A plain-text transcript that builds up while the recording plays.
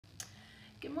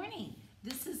Good morning.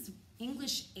 This is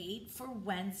English 8 for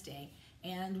Wednesday,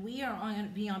 and we are going to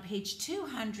be on page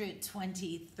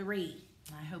 223.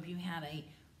 I hope you had a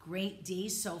great day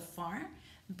so far.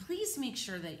 Please make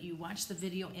sure that you watch the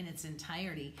video in its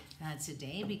entirety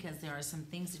today, because there are some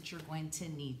things that you're going to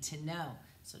need to know.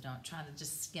 So don't try to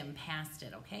just skim past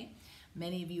it, okay?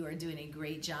 Many of you are doing a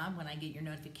great job when I get your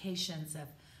notifications of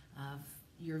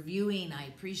your viewing. I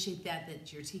appreciate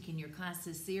that you're taking your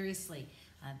classes seriously.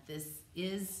 This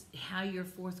is how your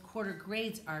fourth quarter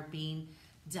grades are being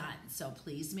done. So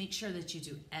please make sure that you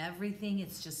do everything.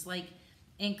 It's just like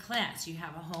in class. You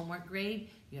have a homework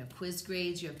grade, you have quiz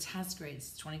grades, you have test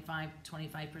grades, 25%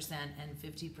 and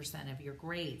 50% of your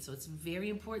grade. So it's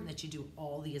very important that you do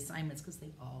all the assignments because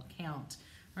they all count,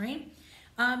 all right?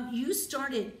 You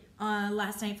started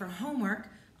last night for homework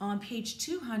on page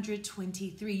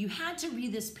 223. You had to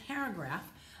read this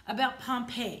paragraph about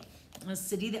Pompeii, a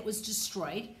city that was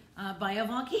destroyed by a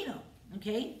volcano,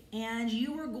 okay? And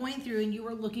you were going through and you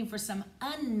were looking for some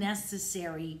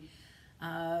unnecessary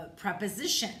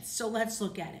prepositions. So let's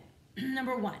look at it.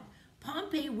 Number one,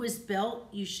 Pompeii was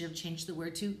built, you should have changed the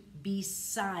word to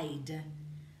beside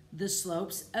the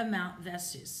slopes of Mount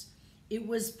Vesuvius. It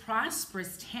was a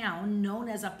prosperous town known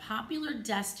as a popular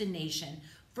destination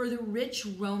for the rich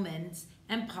Romans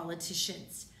and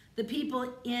politicians. The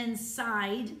people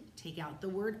inside, take out the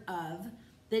word of,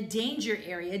 the danger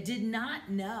area did not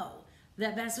know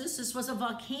that Vesuvius was a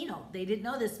volcano. They didn't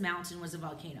know this mountain was a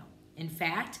volcano. In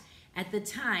fact, at the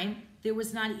time, there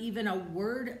was not even a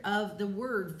word of the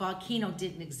word volcano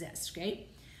didn't exist, okay?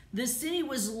 The city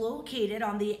was located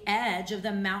on the edge of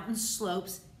the mountain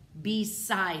slopes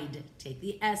beside, take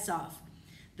the S off,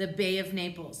 the Bay of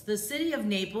Naples. The city of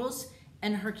Naples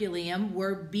and Herculaneum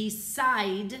were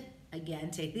beside,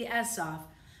 again, take the S off,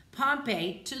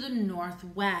 Pompeii to the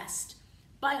northwest.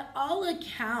 By all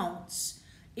accounts,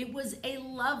 it was a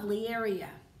lovely area.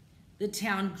 The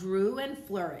town grew and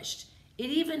flourished. It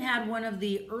even had one of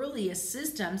the earliest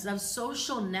systems of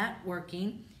social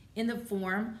networking in the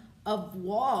form of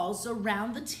walls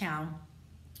around the town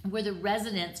where the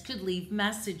residents could leave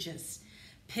messages,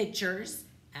 pictures,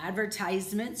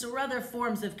 advertisements, or other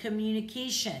forms of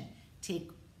communication. Take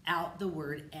out the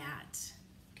word at,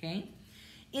 okay?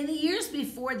 In the years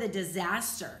before the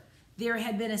disaster, there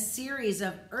had been a series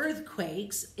of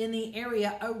earthquakes in the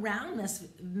area around this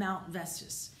Mount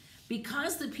Vesuvius.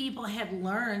 Because the people had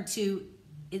learned to,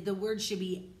 the word should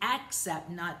be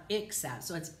accept, not accept.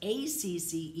 So it's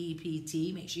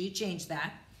A-C-C-E-P-T, make sure you change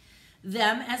that,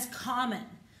 them as common.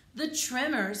 The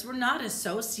tremors were not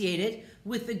associated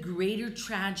with the greater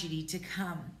tragedy to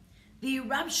come. The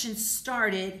eruption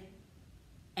started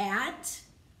at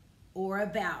or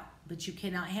about, but you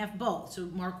cannot have both, so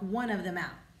mark one of them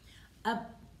out.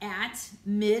 Up at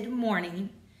mid-morning,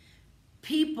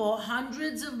 people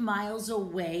hundreds of miles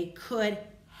away could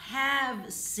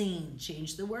have seen,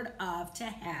 change the word of to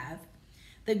have,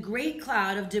 the great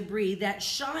cloud of debris that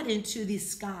shot into the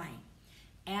sky.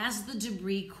 As the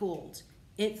debris cooled,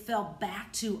 it fell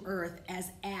back to earth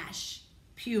as ash,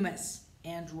 pumice,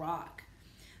 and rock.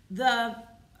 The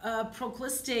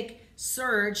proclistic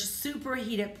surge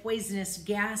superheated poisonous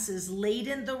gases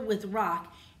laden with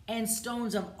rock and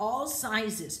stones of all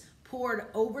sizes poured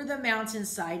over the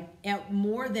mountainside at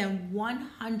more than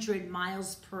 100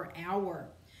 miles per hour,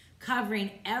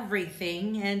 covering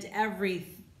everything and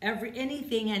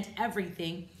anything and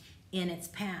everything in its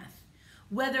path.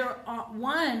 Whether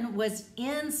one was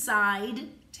inside,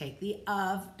 take the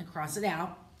of and cross it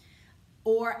out,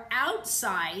 or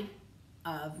outside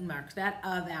of, mark that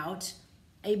of out,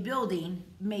 a building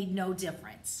made no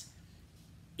difference.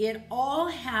 It all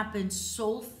happened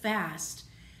so fast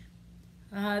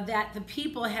that the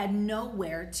people had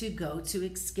nowhere to go to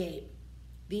escape.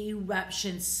 The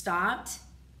eruption stopped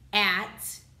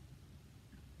at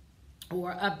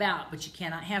or about, but you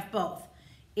cannot have both.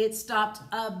 It stopped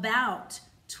about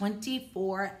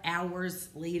 24 hours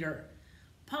later.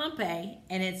 Pompeii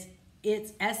and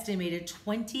its estimated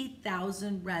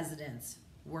 20,000 residents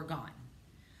were gone.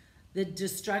 The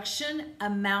destruction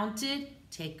amounted,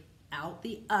 take out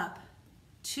the up,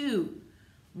 to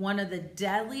one of the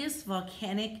deadliest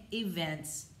volcanic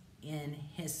events in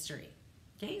history.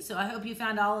 Okay, so I hope you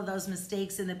found all of those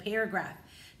mistakes in the paragraph.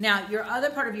 Now, your other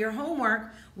part of your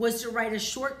homework was to write a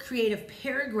short creative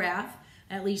paragraph,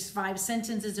 at least 5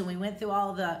 sentences, and we went through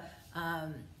all the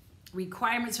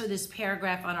requirements for this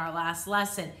paragraph on our last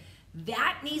lesson.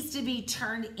 That needs to be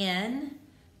turned in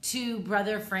to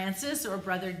Brother Francis or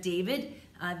Brother David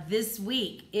this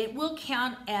week. It will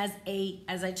count as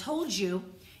I told you,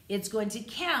 it's going to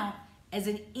count as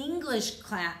an English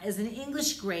class, as an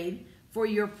English grade for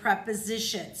your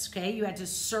prepositions, okay? You had to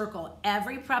circle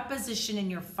every preposition in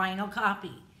your final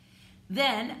copy.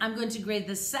 Then I'm going to grade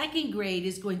the second grade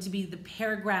is going to be the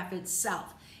paragraph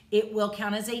itself. It will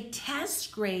count as a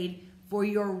test grade for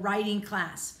your writing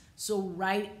class. So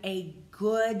write a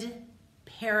good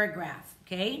paragraph,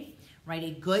 okay? Write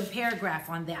a good paragraph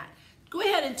on that. Go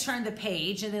ahead and turn the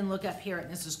page and then look up here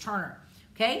at Mrs. Turner,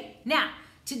 okay? Now,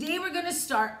 today we're going to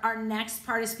start our next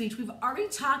part of speech. We've already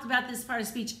talked about this part of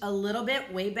speech a little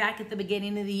bit way back at the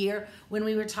beginning of the year when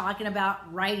we were talking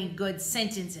about writing good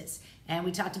sentences. And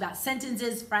we talked about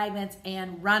sentences, fragments,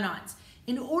 and run-ons.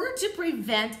 In order to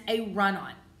prevent a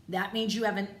run-on, that means you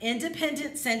have an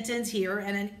independent sentence here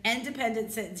and an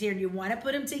independent sentence here, and you want to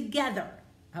put them together,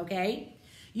 okay?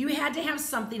 You had to have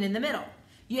something in the middle.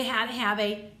 You had to have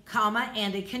a comma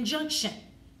and a conjunction.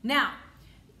 Now,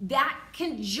 that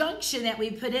conjunction that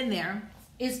we put in there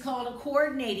is called a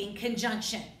coordinating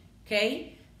conjunction,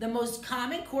 okay? The most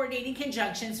common coordinating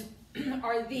conjunctions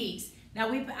are these. Now,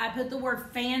 I put the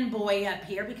word fanboy up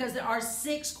here because there are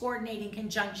 6 coordinating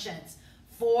conjunctions.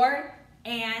 For,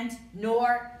 and,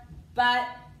 nor, but,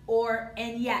 or,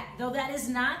 and yet. Though that is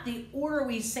not the order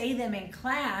we say them in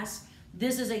class,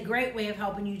 this is a great way of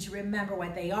helping you to remember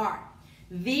what they are.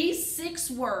 These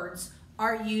 6 words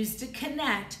are used to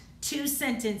connect 2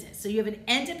 sentences. So you have an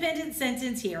independent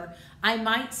sentence here. I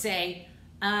might say,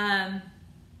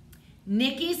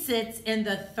 Nikki sits in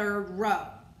the 3rd row,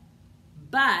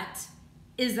 but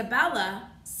Isabella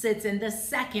sits in the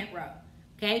 2nd row,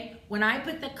 okay? When I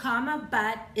put the comma,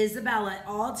 but, Isabella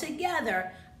all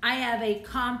together, I have a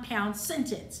compound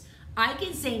sentence. I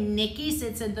can say Nikki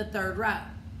sits in the 3rd row.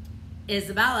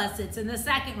 Isabella sits in the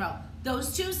 2nd row.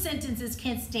 Those 2 sentences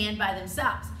can stand by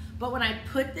themselves. But when I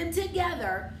put them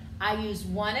together, I use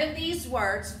one of these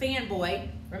words, fanboy.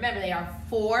 Remember, they are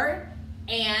for,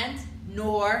 and,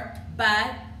 nor,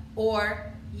 but,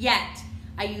 or, yet.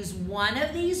 I use one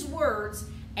of these words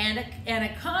and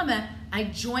a comma. I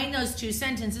join those 2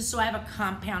 sentences so I have a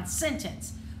compound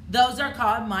sentence. Those are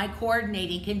called my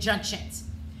coordinating conjunctions.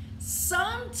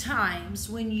 Sometimes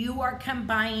when you are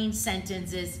combining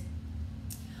sentences,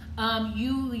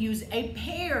 you use a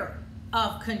pair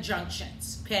of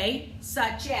conjunctions, okay?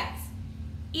 Such as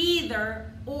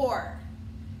either or,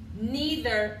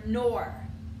 neither nor,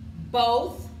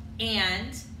 both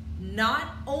and,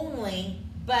 not only,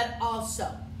 but also.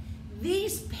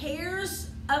 These pairs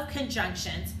of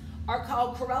conjunctions are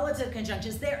called correlative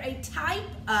conjunctions. They're a type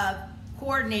of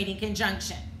coordinating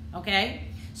conjunction, okay?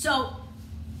 So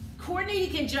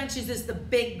coordinating conjunctions is the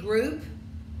big group.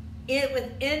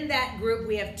 Within that group,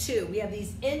 we have 2. We have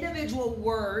these individual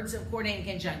words of coordinating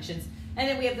conjunctions, and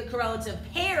then we have the correlative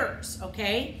pairs,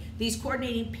 okay? These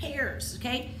coordinating pairs,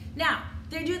 okay? Now,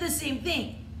 they do the same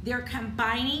thing. They're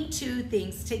combining 2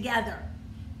 things together.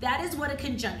 That is what a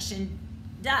conjunction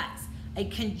does. A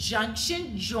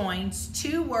conjunction joins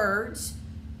 2 words,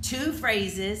 2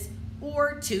 phrases,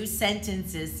 or 2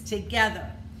 sentences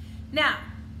together. Now,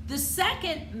 the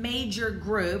second major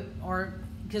group,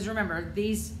 because remember,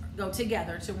 these go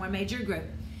together to one major group,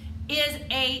 is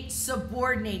a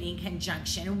subordinating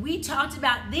conjunction. And we talked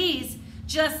about these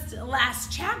just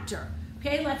last chapter.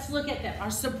 Okay, let's look at them.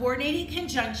 Our subordinating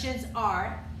conjunctions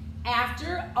are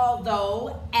after,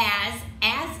 although, as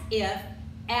if,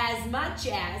 as much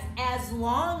as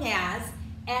long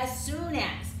as soon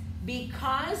as,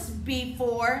 because,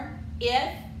 before,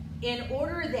 if, in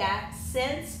order that,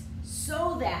 since,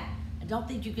 so that. I don't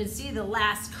think you can see the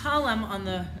last column on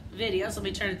the video, so let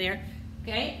me turn it there.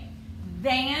 Okay,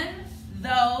 than,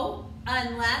 though,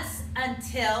 unless,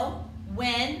 until,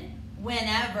 when,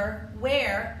 whenever,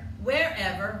 where,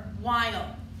 wherever,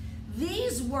 while.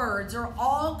 These words are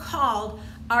all called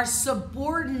our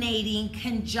subordinating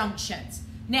conjunctions.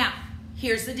 Now,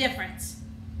 here's the difference.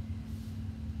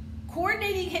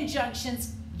 Coordinating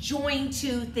conjunctions join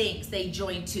 2 things. They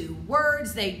join 2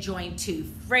 words, they join 2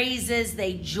 phrases,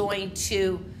 they join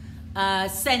 2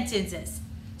 sentences.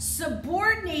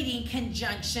 Subordinating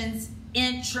conjunctions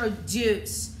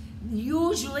introduce.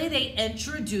 Usually they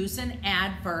introduce an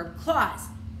adverb clause.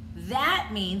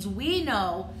 That means we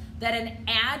know that an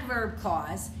adverb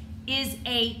clause is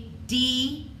a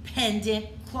dependent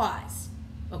clause.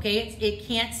 Okay, it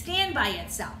can't stand by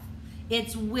itself.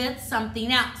 It's with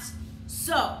something else.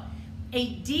 So,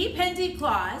 a dependent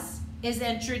clause is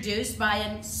introduced by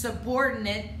a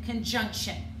subordinate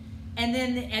conjunction. And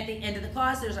then at the end of the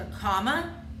clause, there's a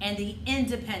comma and the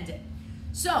independent.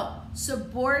 So,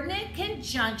 subordinate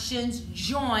conjunctions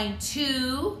join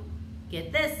 2,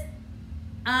 get this,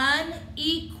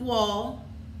 unequal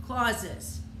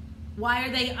clauses. Why are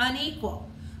they unequal?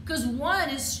 because one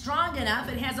is strong enough,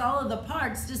 it has all of the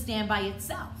parts to stand by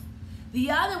itself. The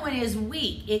other one is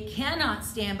weak, it cannot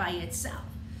stand by itself.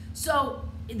 So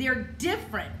they're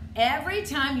different. Every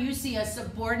time you see a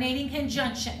subordinating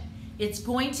conjunction, it's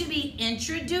going to be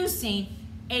introducing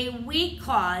a weak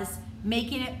clause,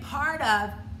 making it part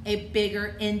of a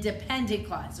bigger independent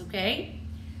clause, okay?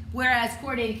 Whereas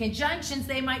coordinating conjunctions,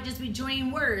 they might just be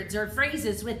joining words or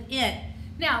phrases within.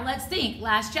 Now, let's think.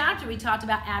 Last chapter, we talked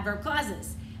about adverb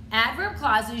clauses. Adverb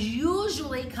clauses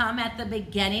usually come at the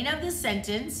beginning of the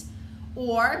sentence,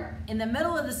 or in the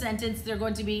middle of the sentence, they're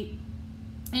going to be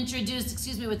introduced,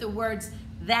 with the words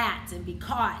that and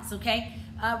because, okay?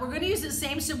 We're going to use the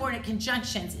same subordinate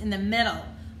conjunctions in the middle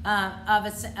of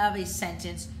a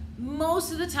sentence.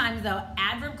 Most of the time, though,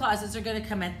 adverb clauses are going to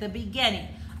come at the beginning.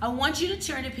 I want you to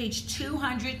turn to page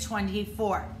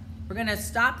 224. We're going to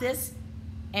stop this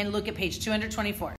and look at page 224.